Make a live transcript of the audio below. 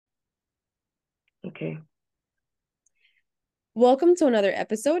Okay. Welcome to another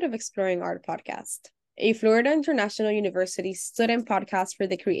episode of Exploring Art Podcast, a Florida International University student podcast for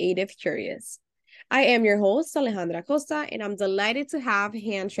the creative curious. I am your host, Alejandra Costa, and I'm delighted to have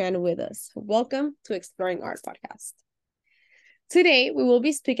Han Tran with us. Welcome to Exploring Art Podcast. Today, we will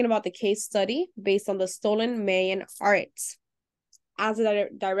be speaking about the case study based on the stolen Mayan art. As a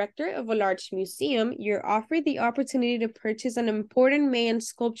director of a large museum, you're offered the opportunity to purchase an important Mayan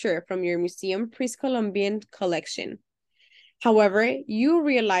sculpture from your museum pre-Columbian collection. However, you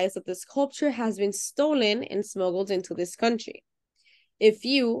realize that the sculpture has been stolen and smuggled into this country. If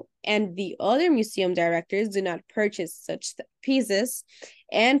you and the other museum directors do not purchase such pieces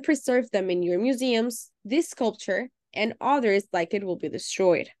and preserve them in your museums, this sculpture and others like it will be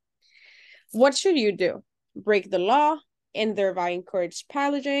destroyed. What should you do? Break the law and thereby encourage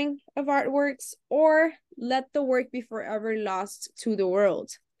pillaging of artworks, or let the work be forever lost to the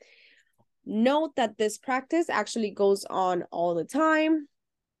world? Note that this practice actually goes on all the time.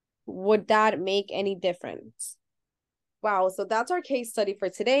 Would that make any difference? Wow, so that's our case study for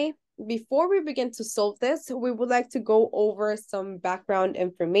today. Before we begin to solve this, we would like to go over some background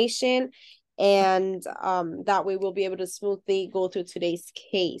information, and that way we'll be able to smoothly go through today's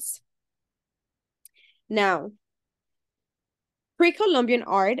case. Now, pre-Columbian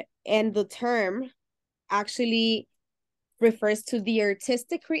art and the term actually refers to the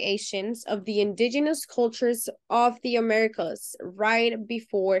artistic creations of the indigenous cultures of the Americas right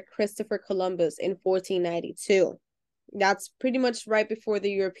before Christopher Columbus in 1492. That's pretty much right before the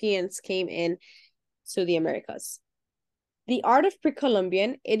Europeans came in to the Americas. The art of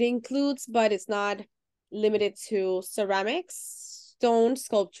pre-Columbian, it includes, but it's not limited to ceramics, stone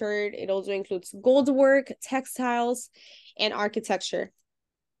sculpture. It also includes gold work, textiles, and architecture.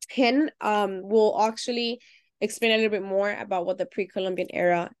 Ken will actually explain a little bit more about what the pre-Columbian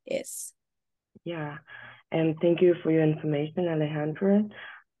era is. Yeah. And thank you for your information, Alejandra.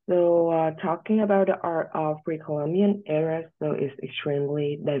 So, talking about the art of pre-Columbian era, so it's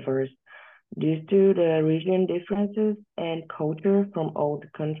extremely diverse due to the region differences and culture from all the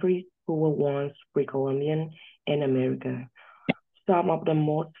countries who were once pre-Columbian in America. Some of the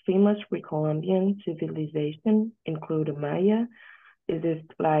most famous pre-Columbian civilizations include the Maya. It is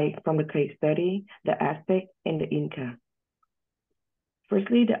like from the case study, the Aztec and the Inca.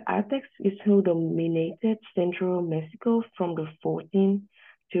 Firstly, the Aztecs is who dominated central Mexico from the 14th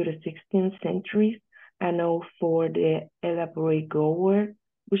to the 16th centuries and known for the elaborate gold work,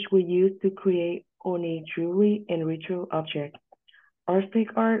 which were used to create ornate jewelry and ritual objects. Aztec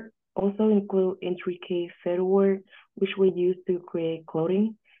art also include intricate featherwork, which were used to create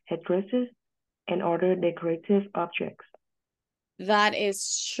clothing, headdresses, and other decorative objects. That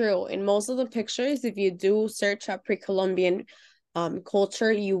is true. In most of the pictures, if you do search up pre-Columbian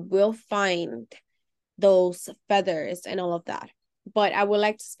culture, you will find those feathers and all of that. But I would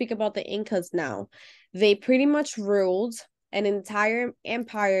like to speak about the Incas now. They pretty much ruled an entire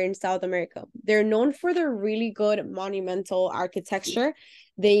empire in South America. They're known for their really good monumental architecture.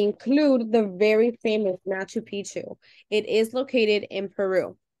 They include the very famous Machu Picchu. It is located in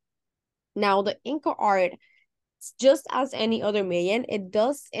Peru. Now, the Inca art, just as any other Mayan, it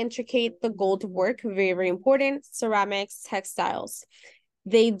does intricate the gold work, very, very important, ceramics, textiles.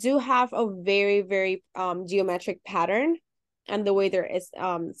 They do have a very, very geometric pattern and the way there is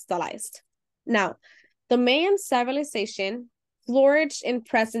stylized. Now, the Mayan civilization flourished in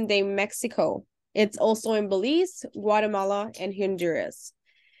present-day Mexico. It's also in Belize, Guatemala, and Honduras.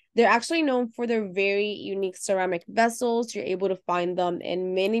 They're actually known for their very unique ceramic vessels. You're able to find them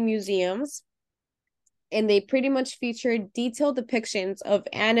in many museums, and they pretty much feature detailed depictions of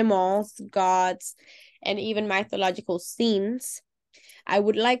animals, gods, and even mythological scenes. I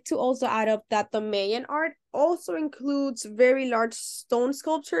would like to also add up that the Mayan art also includes very large stone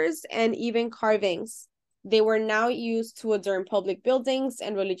sculptures and even carvings. They were now used to adorn public buildings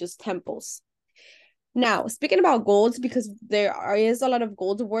and religious temples. Now, speaking about gold, because there is a lot of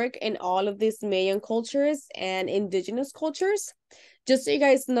gold work in all of these Mayan cultures and indigenous cultures, just so you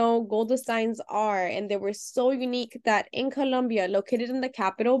guys know, gold designs are, and they were so unique that in Colombia, located in the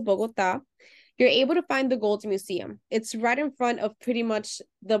capital, Bogota, you're able to find the Gold Museum. It's right in front of pretty much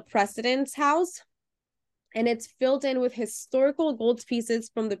the president's house, and it's filled in with historical gold pieces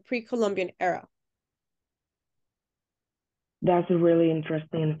from the pre-Columbian era. That's a really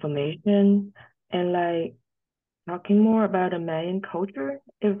interesting information. And like talking more about the Mayan culture,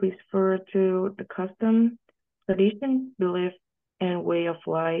 it refers to the custom, tradition, belief, and way of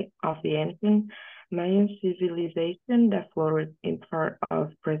life of the ancient Mayan civilization that flourished in part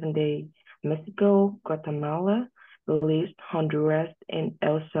of present-day Mexico, Guatemala, Belize, Honduras, and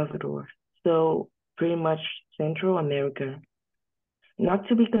El Salvador. so pretty much Central America. Not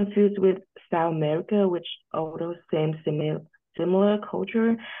to be confused with South America, which although same similar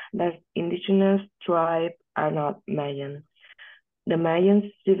culture, that indigenous tribe are not Mayan. The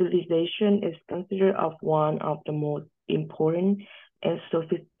Mayan civilization is considered of one of the most important and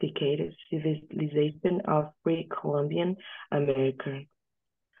sophisticated civilization of pre-Columbian America.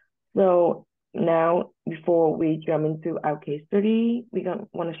 So now, before we jump into our case study, we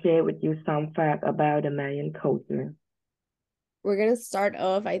want to share with you some fact about the Mayan culture. We're going to start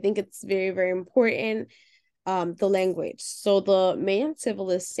off, I think it's very, very important, the language. So the Mayan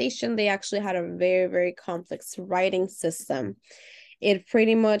civilization, they actually had a very, very complex writing system. It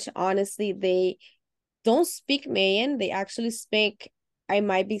pretty much, honestly, they don't speak Mayan. They actually speak, I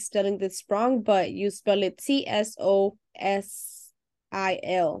might be spelling this wrong, but you spell it Tsosil.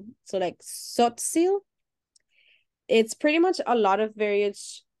 So like Sotsil. It's pretty much a lot of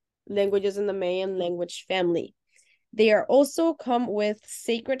various languages in the Mayan language family. They are also come with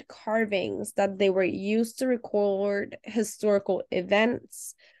sacred carvings that they were used to record historical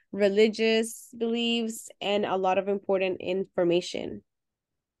events, religious beliefs, and a lot of important information.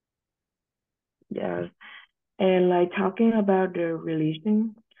 Yes. And like talking about the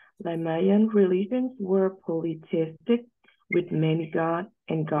religion, like Mayan religions were polytheistic with many gods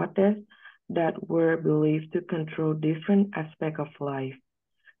and goddesses that were believed to control different aspects of life.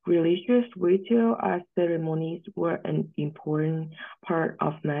 Religious ritual as ceremonies were an important part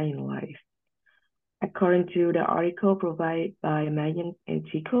of Mayan life. According to the article provided by Mayan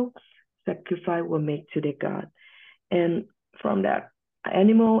Antico, sacrifice were made to the god. And from that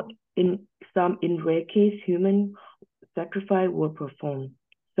animal, in rare case, human sacrifice were performed.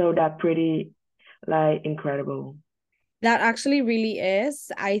 So that pretty like incredible. That actually really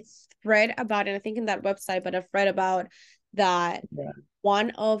is. I read about it, I think in that website, but I've read about that Yeah.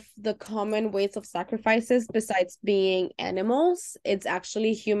 one of the common ways of sacrifices, besides being animals, it's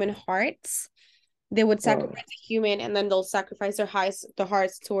actually human hearts. They would Wow. sacrifice a human and then they'll sacrifice the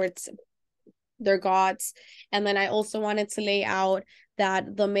hearts towards their gods. And then I also wanted to lay out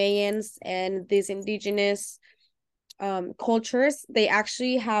that the Mayans and these indigenous cultures, they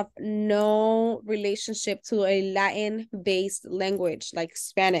actually have no relationship to a Latin based language like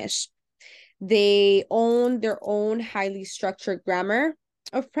Spanish. They own their own highly structured grammar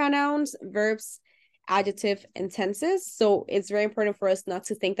of pronouns, verbs, adjective, and tenses. So it's very important for us not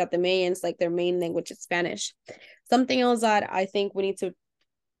to think that the Mayans, like their main language is Spanish. Something else that I think we need to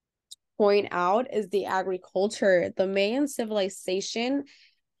point out is the agriculture. The Mayan civilization,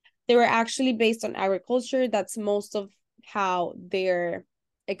 they were actually based on agriculture. That's most of how their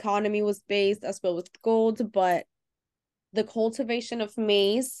economy was based, as well with gold. But the cultivation of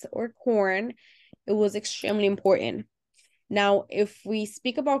maize or corn, it was extremely important. Now, if we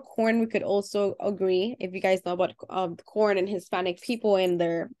speak about corn, we could also agree, if you guys know about corn and Hispanic people and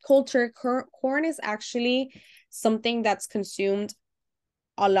their culture, corn is actually something that's consumed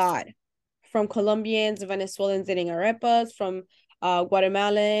a lot from Colombians, Venezuelans eating arepas, from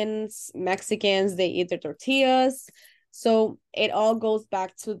Guatemalans, Mexicans, they eat their tortillas. So it all goes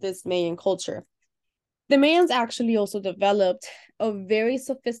back to this Mayan culture. The Mayans actually also developed a very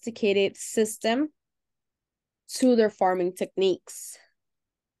sophisticated system to their farming techniques.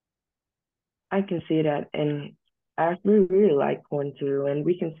 I can see that, and I really like corn too, and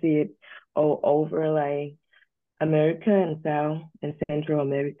we can see it all over like America and South and Central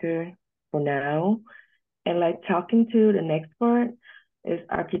America for now. And like talking to the next part is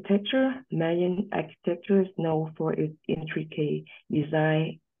architecture. Mayan architecture is known for its intricate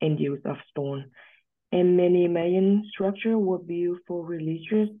design and use of stone. And many Mayan structures were built for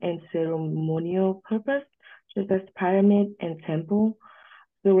religious and ceremonial purpose, such as pyramid and temple.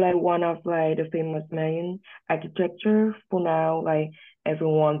 So like one of like the famous Mayan architecture for now, like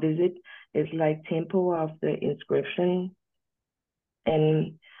everyone visit is like Temple of the Inscription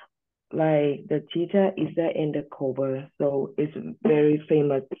and like the Tita Isa and the Cobra. So it's very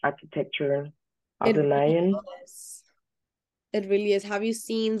famous architecture of It the really Mayan. is. It really is. Have you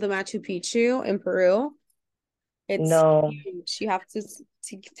seen the Machu Picchu in Peru? It's No, huge. You have to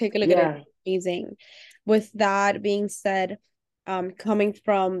take a look at it. yeah, Amazing. With that being said, coming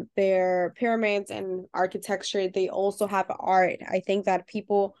from their pyramids and architecture, they also have art. I think that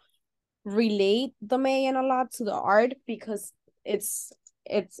people relate the Mayan a lot to the art because it's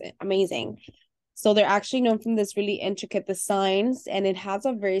it's amazing. So they're actually known from this really intricate designs, and it has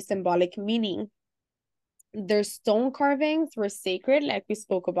a very symbolic meaning. Their stone carvings were sacred, like we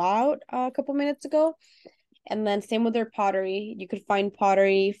spoke about a couple minutes ago. And then same with their pottery. You could find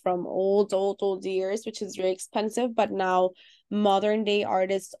pottery from old years, which is very expensive, but now Modern day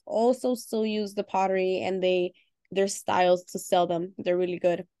artists also still use the pottery and their styles to sell them. They're really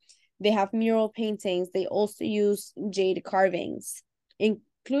good. They have mural paintings. They also use jade carvings,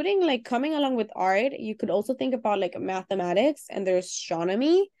 including like coming along with art. You could also think about like mathematics and their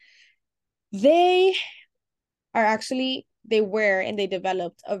astronomy. They are actually, they were and they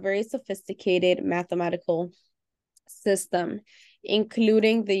developed a very sophisticated mathematical system,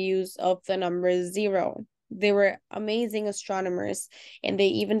 including the use of the number zero. They were amazing astronomers and they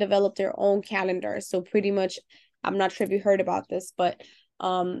even developed their own calendar. So pretty much, I'm not sure if you heard about this, but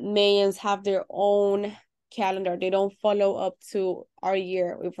Mayans have their own calendar. They don't follow up to our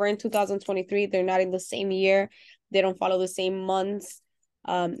year. If we're in 2023, they're not in the same year. They don't follow the same months.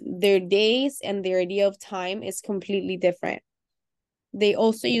 Their days and their idea of time is completely different. They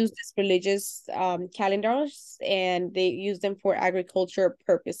also use these religious calendars and they use them for agriculture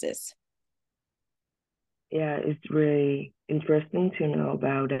purposes. Yeah, it's really interesting to know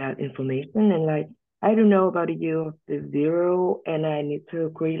about that information. And like, I don't know about the year of the zero, and I need to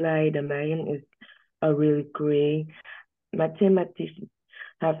agree, like, the Mayan is a really great mathematician,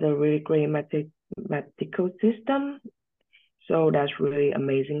 have a really great mathematical system. So that's really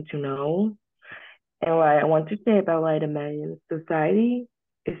amazing to know. And what I want to say about like the Mayan society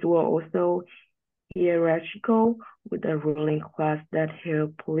is we're also hierarchical with a ruling class that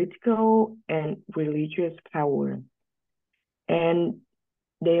held political and religious power. And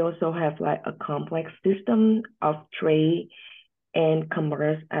they also have like a complex system of trade and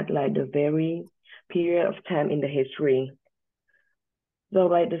commerce at like the very period of time in the history. So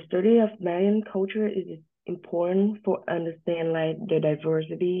like the study of Mayan culture is important for understand like the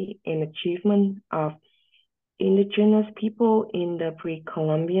diversity and achievement of indigenous people in the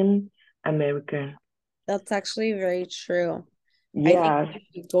pre-Columbian America. That's actually very true. I think Yes, if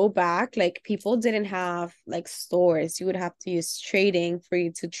you go back, like people didn't have like stores. You would have to use trading for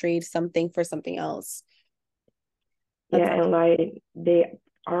you to trade something for something else. That's yeah, and like the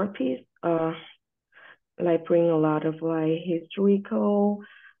artists like bring a lot of like historical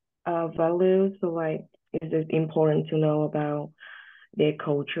values. So like it's just important to know about their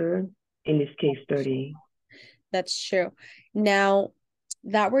culture in this case study. that's true. Now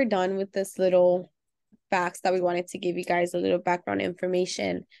that we're done with this little facts that we wanted to give you guys a little background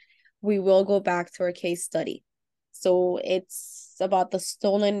information, we will go back to our case study. So it's about the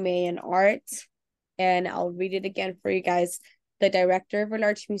stolen Mayan art, and I'll read it again for you guys. The director of a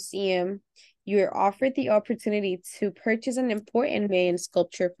large museum, you are offered the opportunity to purchase an important Mayan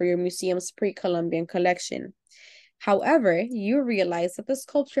sculpture for your museum's pre-Columbian collection. However, you realize that the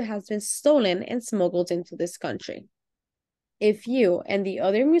sculpture has been stolen and smuggled into this country. If you and the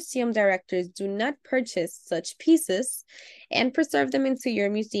other museum directors do not purchase such pieces and preserve them into your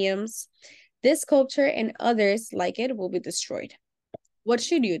museums, this sculpture and others like it will be destroyed. What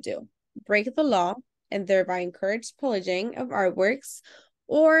should you do? Break the law and thereby encourage pillaging of artworks,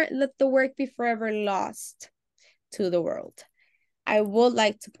 or let the work be forever lost to the world? I would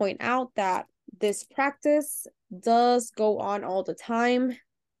like to point out that this practice does go on all the time.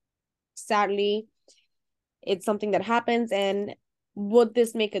 Sadly, it's something that happens, and would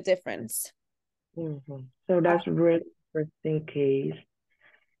this make a difference? So that's a really interesting case.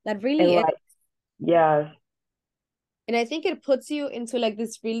 That And really is. like yes, And I think it puts you into like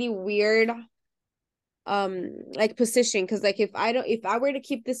this really weird like position, because like if I were to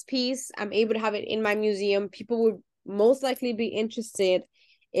keep this piece, I'm able to have it in my museum, people would most likely be interested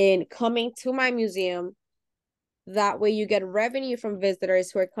in coming to my museum. That way you get revenue from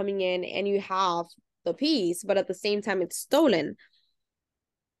visitors who are coming in and you have the piece, but at the same time it's stolen.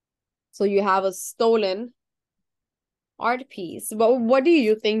 So you have a stolen art piece. But what do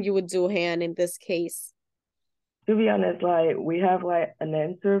you think you would do, Han, in this case? to be honest, like we have like an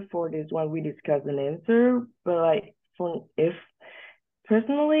answer for this one. We discussed an answer, but like for if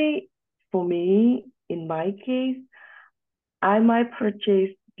personally for me in my case, I might purchase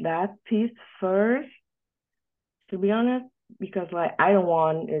that piece first. To be honest, because like I don't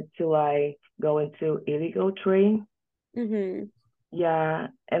want it to like go into illegal trade. Mm-hmm. Yeah,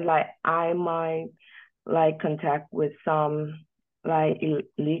 and like I might like contact with some like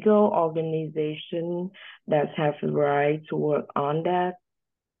legal organization that have the right to work on that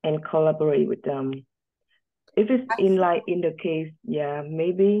and collaborate with them. If it's in like in the case, yeah,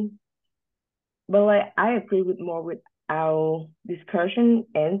 maybe. But like I agree with more with our discussion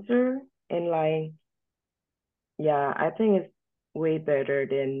answer and like yeah, I think it's way better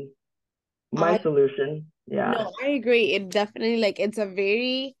than my I solution. Yeah. No, I agree. It definitely, like, it's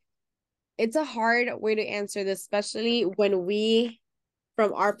a hard way to answer this, especially when we,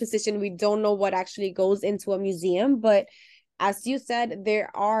 from our position, we don't know what actually goes into a museum. But as you said, there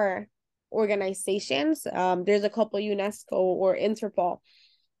are organizations. There's a couple UNESCO or Interpol.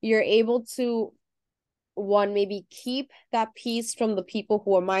 You're able to one maybe keep that piece from the people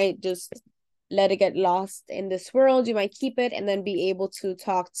who might just let it get lost in this world. You might keep it and then be able to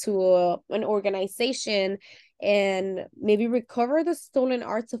talk to an organization and maybe recover the stolen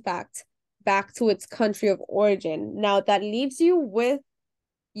artifact back to its country of origin. Now that leaves you with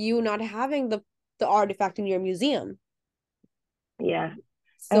you not having the artifact in your museum. Yeah. And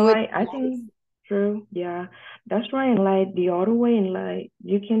So it's like I think true, yeah. That's right. And like the other way, and like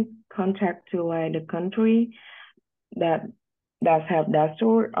you can contact to like the country that does have that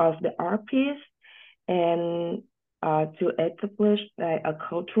sort of the art piece, and to establish like a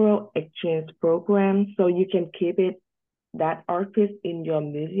cultural exchange program so you can keep it that art piece in your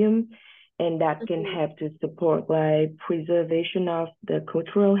museum, and that can Mhm. help to support like preservation of the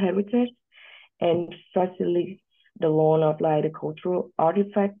cultural heritage and facilitate the loan of like the cultural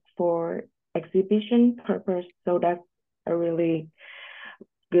artifact for exhibition purpose. So that's a really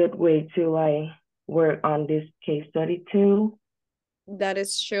good way to like work on this case study too. That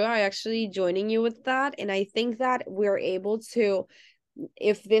is true. I actually joining you with that. And I think that we're able to,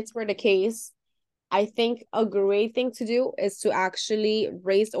 if this were the case, I think a great thing to do is to actually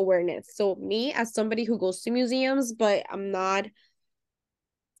raise awareness. So me as somebody who goes to museums, but I'm not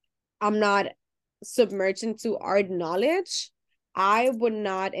submerged into art knowledge. I would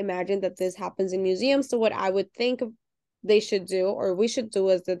not imagine that this happens in museums. So what I would think they should do, or we should do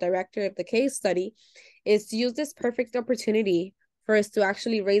as the director of the case study, is to use this perfect opportunity for us to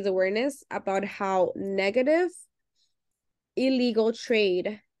actually raise awareness about how negative illegal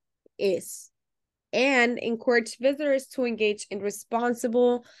trade is and encourage visitors to engage in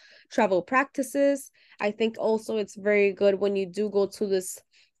responsible travel practices. I think also it's very good when you do go to this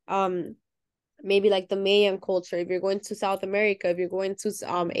maybe like the Mayan culture, if you're going to South America, if you're going to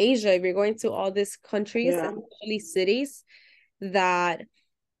Asia, if you're going to all these countries, Yeah. especially cities that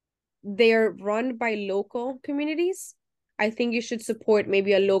they're run by local communities. I think you should support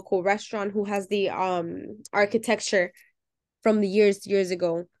maybe a local restaurant who has the architecture from the years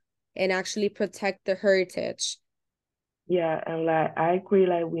ago and actually protect the heritage. Yeah, and like I agree,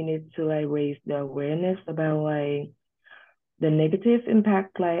 like we need to like raise the awareness about like the negative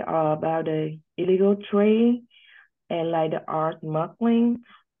impact like about the illegal trade and like the art smuggling,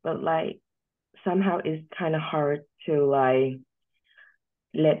 but like somehow it's kind of hard to like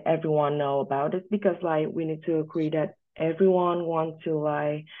let everyone know about it because like we need to agree that everyone wants to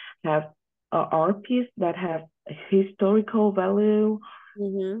like have a art piece that have historical value,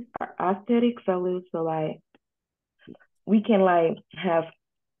 Mm-hmm. aesthetic value, so like we can like have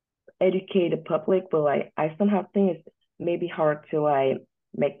educate the public, but like I somehow think it's maybe hard to like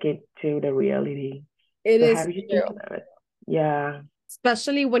make it to the reality. It So how is do you think true. about it? Yeah,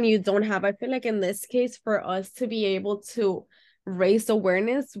 Especially when you don't have, I feel like in this case, for us to be able to raise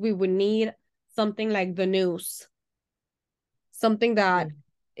awareness, we would need something like the news, something that mm,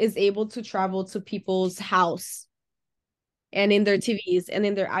 is able to travel to people's house and in their TVs and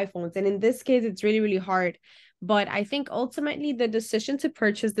in their iPhones. And in this case, it's really, really hard. But I think ultimately the decision to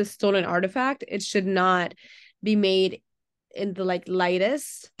purchase this stolen artifact, it should not be made in the like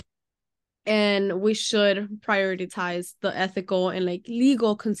lightest. And we should prioritize the ethical and like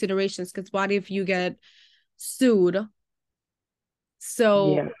legal considerations. Because what if you get sued?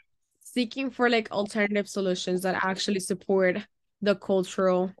 So yeah, seeking for like alternative solutions that actually support the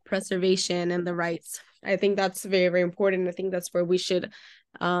cultural preservation and the rights. I think that's very, very important. I think that's where we should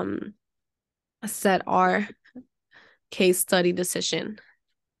um set our case study decision.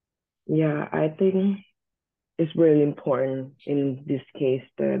 yeah. I think it's really important in this case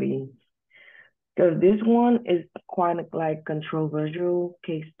study because this one is quite like controversial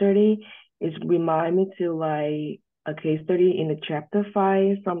case study. It remind me to like a case study in the chapter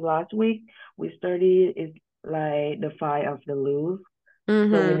 5 from last week. We studied is like the fight of the Louvre. So we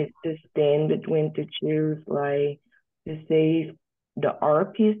Mm-hmm. need to stand between to choose like to save the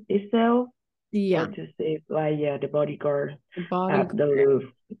art piece itself or Yeah. to save like yeah the bodyguard The body. at the Louvre.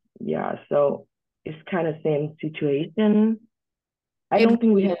 Yeah, so it's kind of same situation. I It don't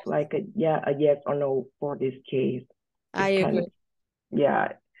think we really have is. like a yes or no for this case. I It's kind agree. of yeah,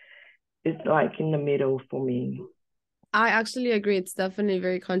 it's like in the middle for me. I actually agree. It's definitely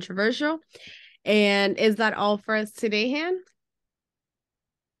very controversial. And is that all for us today, Han?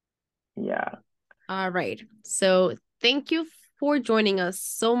 Yeah, All right. So thank you for joining us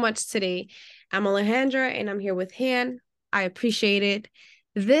so much today. I'm Alejandra and I'm here with Han. I appreciate it.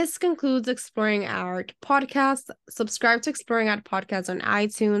 This concludes Exploring Art podcast. Subscribe to Exploring Art podcast on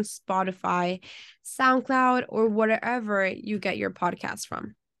iTunes, Spotify, SoundCloud, or wherever you get your podcasts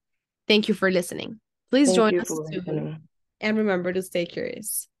from. Thank you for listening. Please Thank join you us for soon, listening. and remember to stay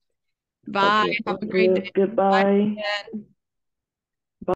curious. Bye. Okay, Have thank a great you. day. Goodbye. Bye.